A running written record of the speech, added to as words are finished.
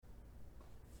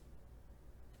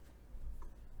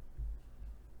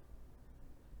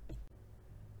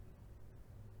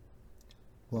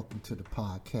Welcome to the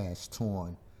podcast,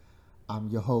 Torn. I'm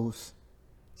your host,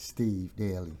 Steve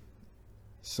Daly,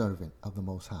 servant of the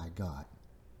Most High God.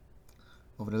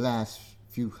 Over the last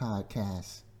few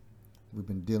podcasts, we've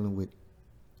been dealing with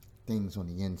things on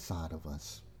the inside of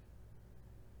us,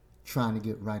 trying to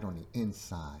get right on the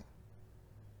inside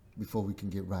before we can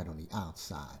get right on the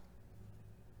outside.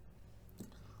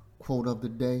 Quote of the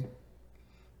day: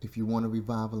 if you want a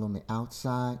revival on the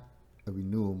outside, a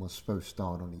renewal must first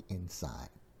start on the inside.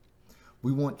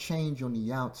 We want change on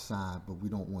the outside, but we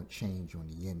don't want change on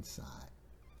the inside.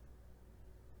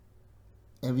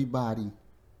 Everybody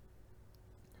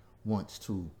wants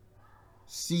to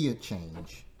see a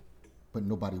change, but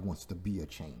nobody wants to be a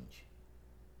change.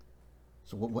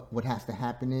 So what has to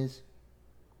happen is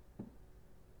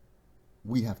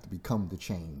we have to become the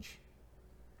change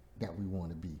that we want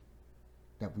to be,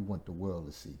 that we want the world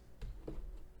to see.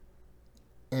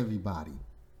 Everybody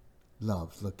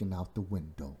loves looking out the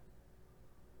window,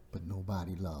 but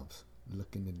nobody loves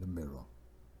looking in the mirror.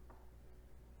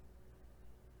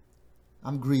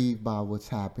 I'm grieved by what's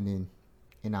happening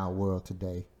in our world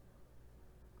today,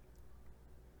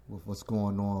 with what's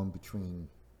going on between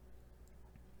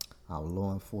our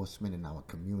law enforcement and our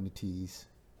communities.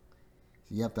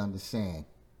 So you have to understand,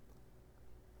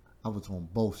 I was on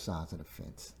both sides of the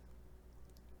fence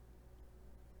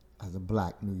as a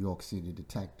black New York City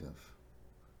detective.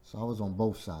 So I was on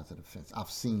both sides of the fence. I've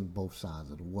seen both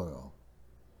sides of the world,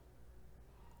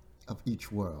 of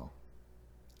each world.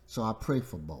 So I pray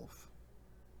for both.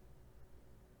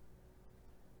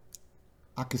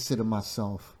 I consider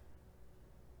myself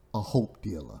a hope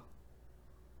dealer,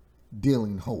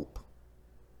 dealing hope.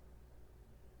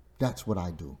 That's what I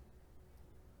do.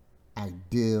 I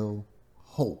deal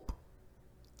hope.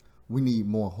 We need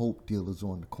more hope dealers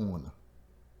on the corner.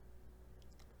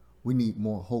 We need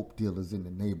more hope dealers in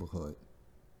the neighborhood.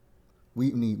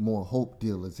 We need more hope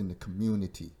dealers in the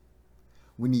community.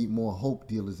 We need more hope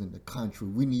dealers in the country.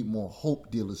 We need more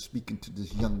hope dealers speaking to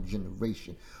this young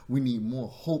generation. We need more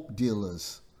hope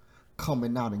dealers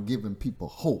coming out and giving people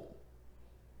hope.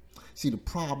 See, the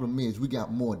problem is we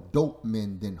got more dope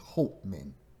men than hope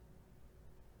men.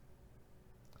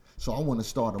 So I want to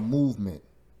start a movement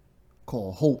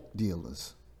called Hope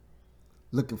Dealers,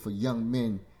 looking for young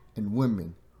men and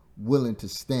women willing to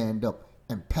stand up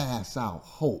and pass out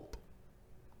hope.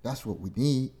 That's what we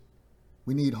need.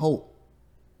 We need hope.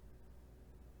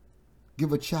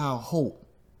 Give a child hope.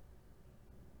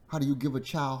 How do you give a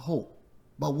child hope?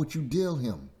 By what you deal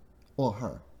him or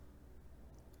her.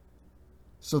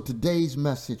 So today's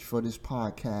message for this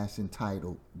podcast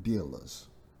entitled Dealers.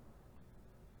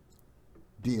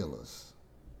 Dealers.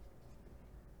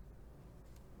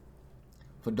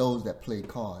 For those that play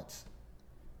cards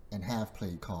and have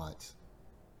played cards,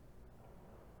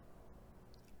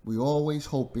 we're always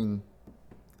hoping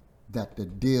that the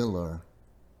dealer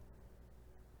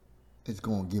is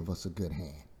going to give us a good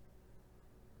hand.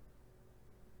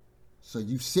 So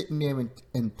you sitting there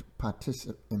in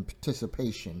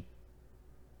participation,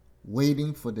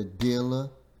 waiting for the dealer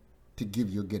to give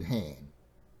you a good hand.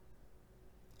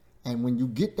 And when you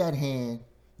get that hand,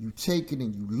 you take it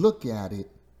and you look at it,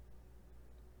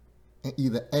 and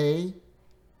either A,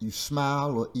 you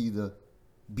smile, or either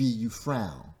B, you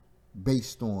frown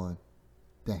based on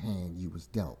the hand you was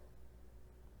dealt.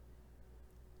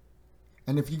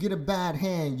 And if you get a bad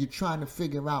hand, you're trying to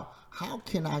figure out, how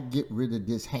can I get rid of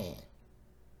this hand?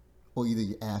 Or either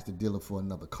you ask the dealer for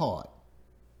another card,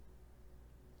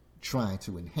 trying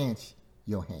to enhance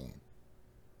your hand.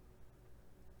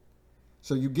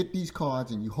 So you get these cards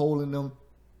and you holding them,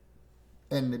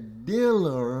 and the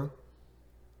dealer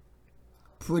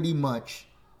pretty much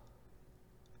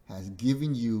has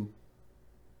given you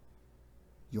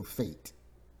your fate,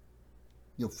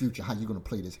 your future, how you're going to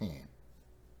play this hand.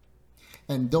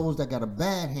 And those that got a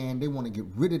bad hand, they want to get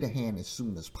rid of the hand as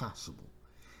soon as possible.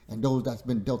 And those that's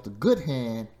been dealt a good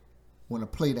hand want to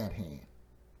play that hand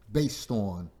based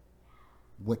on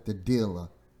what the dealer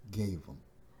gave them.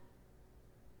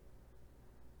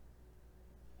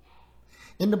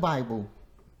 In the Bible,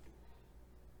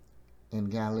 in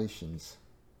Galatians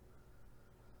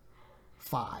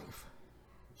 5,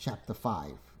 chapter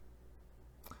 5,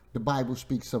 the Bible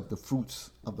speaks of the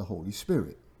fruits of the Holy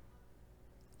Spirit.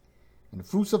 And the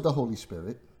fruits of the Holy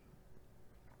Spirit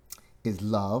is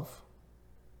love,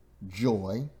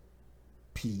 joy,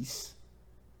 peace,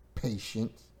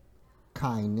 patience,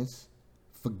 kindness,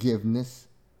 forgiveness,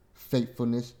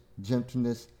 faithfulness,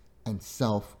 gentleness, and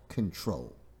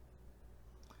self-control.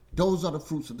 Those are the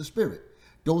fruits of the Spirit.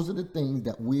 Those are the things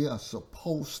that we are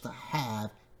supposed to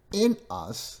have in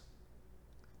us,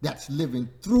 that's living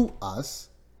through us,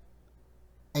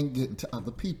 and getting to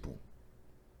other people.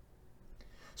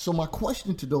 So my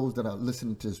question to those that are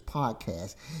listening to this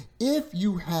podcast, if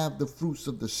you have the fruits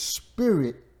of the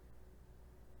Spirit,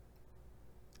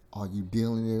 are you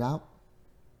dealing it out?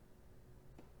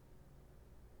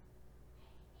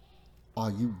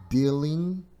 Are you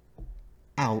dealing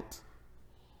out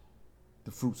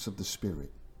the fruits of the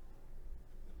Spirit?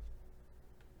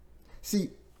 See,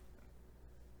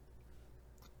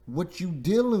 what you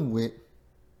dealing with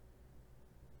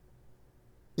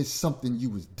is something you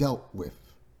was dealt with.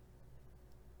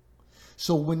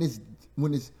 So when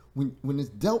it's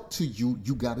dealt to you,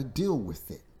 you got to deal with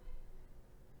it.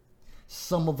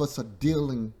 Some of us are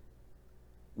dealing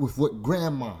with what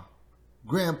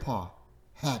grandpa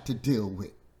had to deal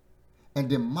with.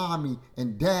 And then mommy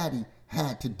and daddy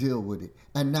had to deal with it.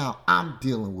 And now I'm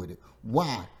dealing with it.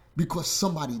 Why? Because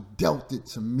somebody dealt it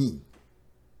to me.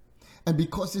 And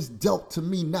because it's dealt to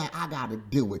me, now I got to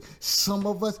deal with it. Some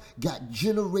of us got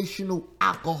generational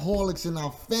alcoholics in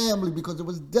our family because it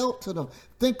was dealt to them.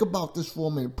 Think about this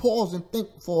for a minute. Pause and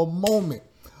think for a moment.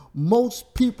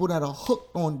 Most people that are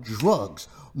hooked on drugs,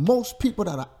 most people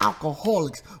that are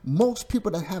alcoholics, most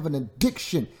people that have an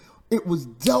addiction, it was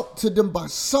dealt to them by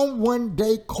someone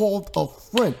they called a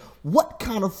friend. What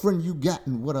kind of friend you got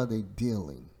and what are they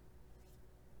dealing?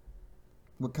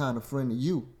 What kind of friend are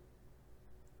you?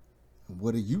 And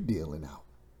what are you dealing out?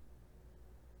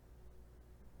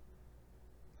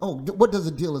 Oh, what does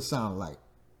a dealer sound like?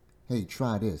 Hey,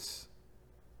 try this.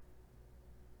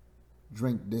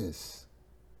 Drink this.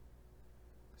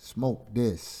 Smoke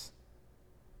this.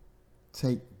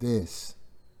 Take this.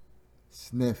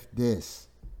 Sniff this.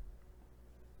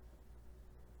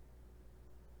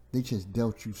 They just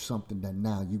dealt you something that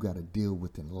now you got to deal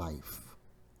with in life.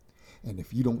 And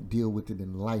if you don't deal with it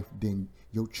in life, then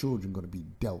your children going to be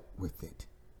dealt with it.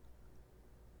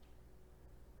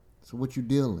 So what you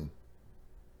dealing?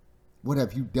 What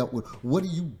have you dealt with? What are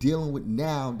you dealing with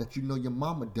now that you know your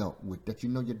mama dealt with, that you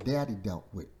know your daddy dealt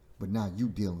with, but now you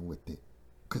dealing with it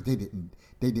because they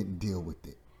didn't deal with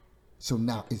it. So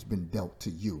now it's been dealt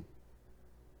to you.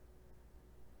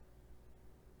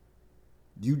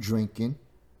 You drinking,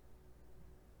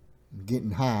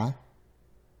 getting high,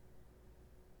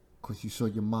 because you saw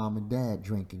your mom and dad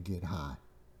drink and get high.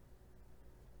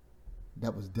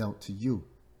 That was dealt to you.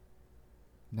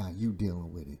 Now you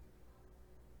dealing with it.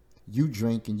 You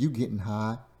drinking, you getting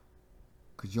high,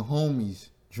 because your homies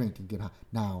drink and get high.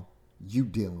 Now you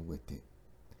dealing with it.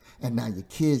 And now your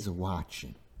kids are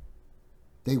watching.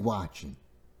 They watching.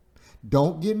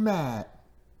 Don't get mad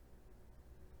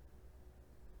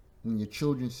when your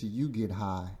children see you get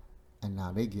high and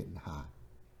now they getting high,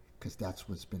 because that's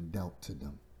what's been dealt to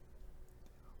them.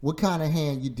 What kind of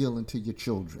hand you dealing to your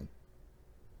children?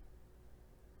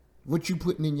 What you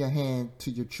putting in your hand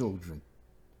to your children?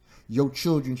 Your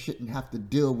children shouldn't have to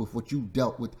deal with what you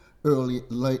dealt with early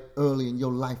in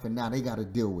your life, and now they got to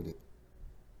deal with it.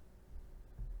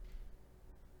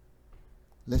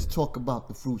 Let's talk about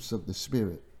the fruits of the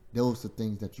Spirit. Those are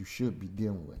things that you should be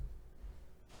dealing with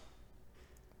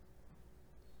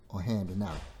or handing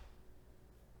out.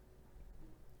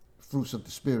 Fruits of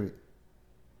the Spirit.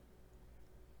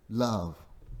 Love.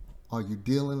 Are you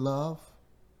dealing love?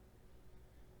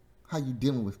 How are you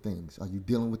dealing with things? Are you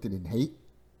dealing with it in hate?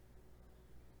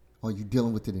 Or are you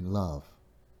dealing with it in love?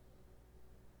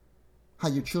 How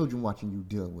your children watching you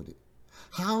deal with it?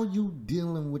 How are you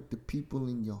dealing with the people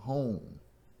in your home?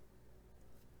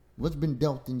 What's been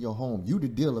dealt in your home? You the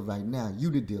dealer right now. You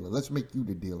the dealer. Let's make you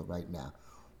the dealer right now.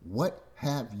 What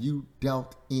have you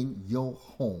dealt in your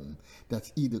home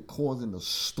that's either causing a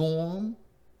storm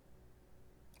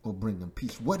or bringing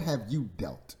peace? What have you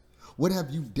dealt? What have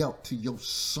you dealt to your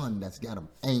son that's got him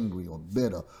angry or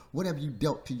bitter? What have you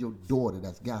dealt to your daughter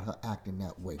that's got her acting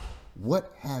that way?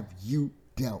 What have you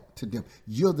dealt to them?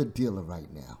 You're the dealer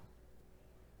right now.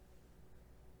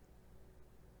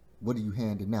 What are you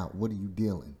handing out? What are you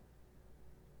dealing?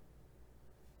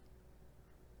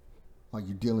 Are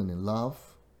you dealing in love?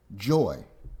 Joy.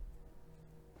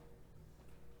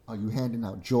 Are you handing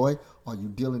out joy? Are you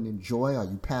dealing in joy? Are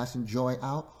you passing joy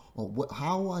out? Or what,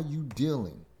 how are you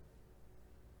dealing?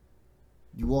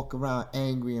 You walk around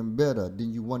angry and bitter,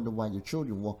 then you wonder why your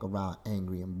children walk around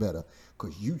angry and bitter,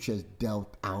 because you just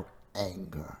dealt out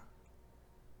anger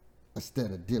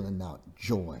instead of dealing out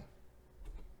joy.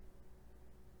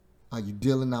 Are you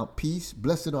dealing out peace?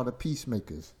 Blessed are the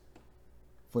peacemakers,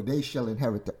 for they shall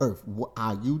inherit the earth.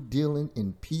 Are you dealing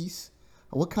in peace?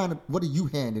 What are you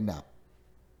handing out?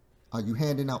 Are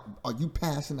you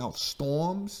passing out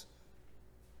storms?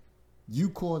 You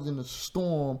causing a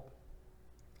storm,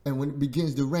 and when it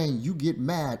begins to rain, you get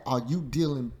mad. Are you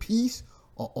dealing peace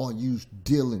Or are you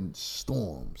dealing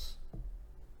storms?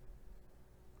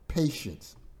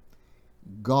 Patience.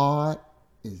 God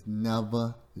is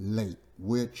never late.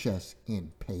 We're just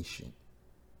impatient.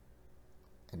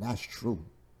 And that's true.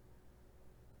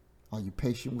 Are you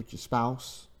patient with your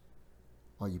spouse?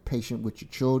 Are you patient with your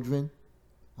children?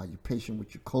 Are you patient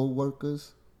with your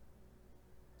co-workers?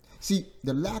 See,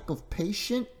 the lack of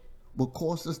patience will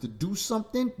cause us to do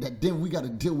something that then we got to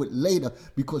deal with later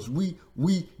because we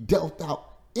dealt out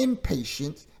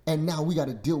impatience and now we got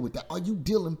to deal with that. Are you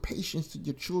dealing patience to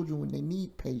your children when they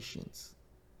need patience?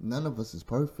 None of us is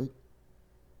perfect.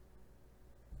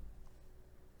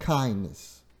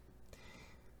 Kindness.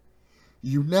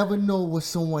 You never know what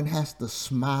someone has to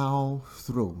smile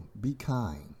through. Be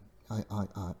kind.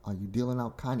 Are you dealing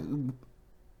out kindness?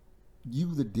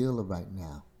 You the dealer right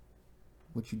now.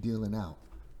 What you dealing out?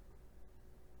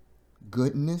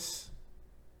 Goodness.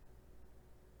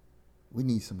 We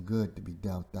need some good to be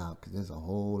dealt out because there's a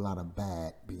whole lot of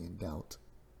bad being dealt.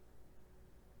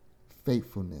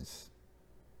 Faithfulness.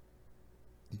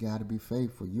 You got to be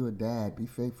faithful. You're a dad. Be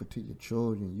faithful to your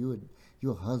children.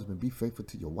 You're a husband. Be faithful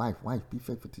to your wife. Wife, be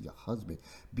faithful to your husband.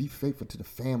 Be faithful to the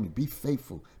family. Be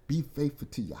faithful. Be faithful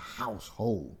to your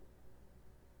household.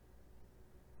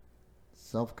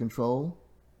 Self-control.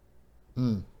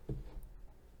 We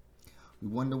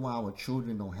wonder why our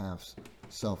children don't have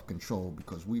self-control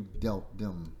because we've dealt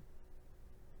them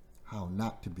how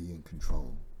not to be in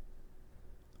control.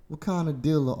 What kind of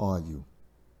dealer are you?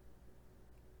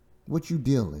 What you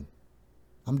dealing?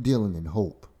 I'm dealing in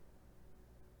hope.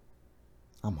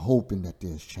 I'm hoping that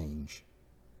there's change,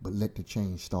 but let the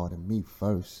change start in me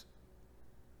first.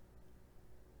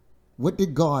 What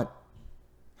did God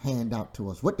hand out to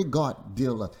us? What did God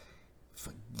deal us?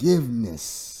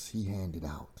 Forgiveness he handed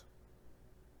out.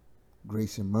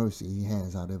 Grace and mercy he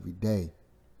hands out every day.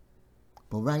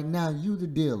 But right now, you the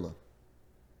dealer.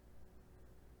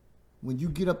 When you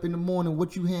get up in the morning,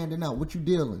 what you handing out? What you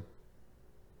dealing?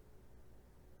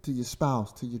 To your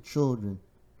spouse, to your children,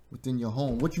 within your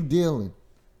home. What you dealing?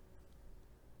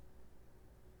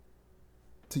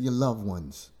 To your loved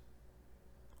ones.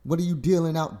 What are you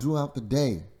dealing out throughout the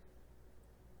day?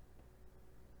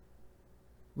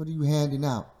 What are you handing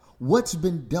out? What's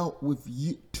been dealt with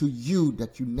you, to you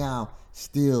that you now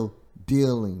still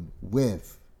dealing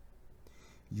with?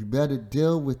 You better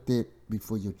deal with it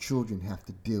before your children have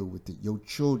to deal with it. Your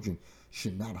children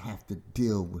should not have to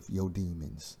deal with your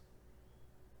demons.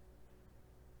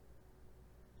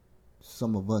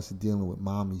 Some of us are dealing with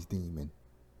mommy's demon.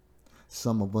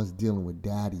 Some of us dealing with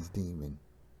daddy's demon.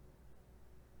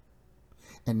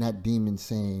 And that demon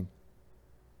saying,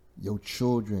 your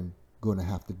children going to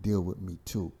have to deal with me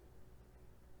too.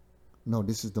 No,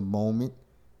 this is the moment.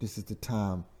 This is the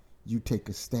time you take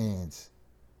a stance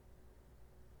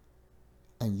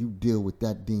and you deal with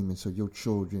that demon so your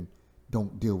children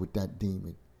don't deal with that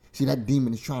demon. See, that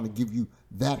demon is trying to give you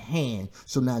that hand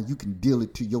so now you can deal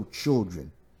it to your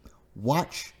children.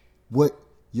 Watch what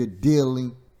you're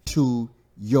dealing to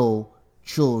your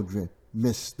children,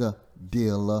 Mr.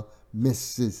 Dealer,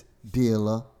 Mrs.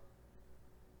 Dealer.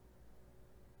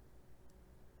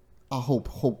 I hope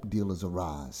hope dealers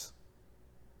arise.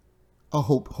 I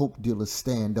hope hope dealers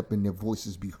stand up and their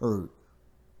voices be heard.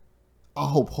 I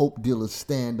hope hope dealers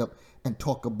stand up and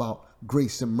talk about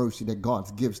grace and mercy that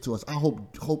God gives to us. I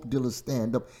hope hope dealers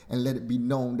stand up and let it be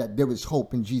known that there is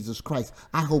hope in Jesus Christ.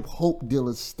 I hope hope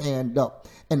dealers stand up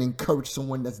and encourage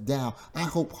someone that's down. I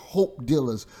hope hope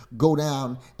dealers go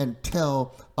down and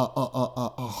tell a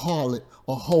harlot,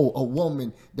 a hoe, a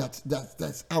woman that's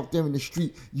out there in the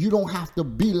street, you don't have to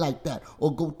be like that.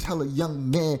 Or go tell a young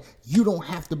man, you don't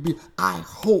have to be. I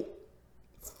hope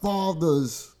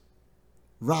fathers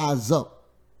rise up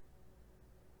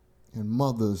and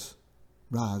mothers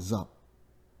rise up.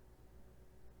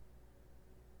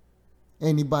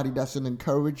 Anybody that's an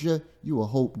encourager, you a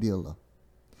hope dealer.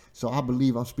 So I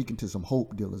believe I'm speaking to some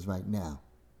hope dealers right now.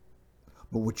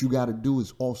 But what you got to do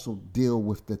is also deal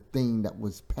with the thing that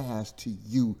was passed to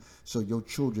you so your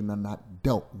children are not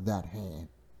dealt that hand.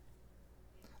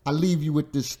 I leave you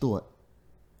with this thought.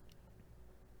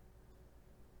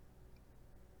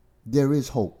 There is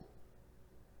hope.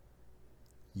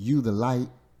 You the light.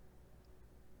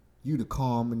 You the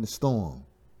calm in the storm.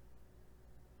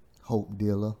 Hope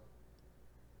dealer.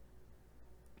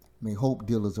 May hope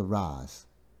dealers arise.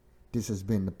 This has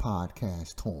been the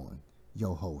podcast Torn.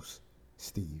 Your host,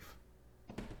 Steve.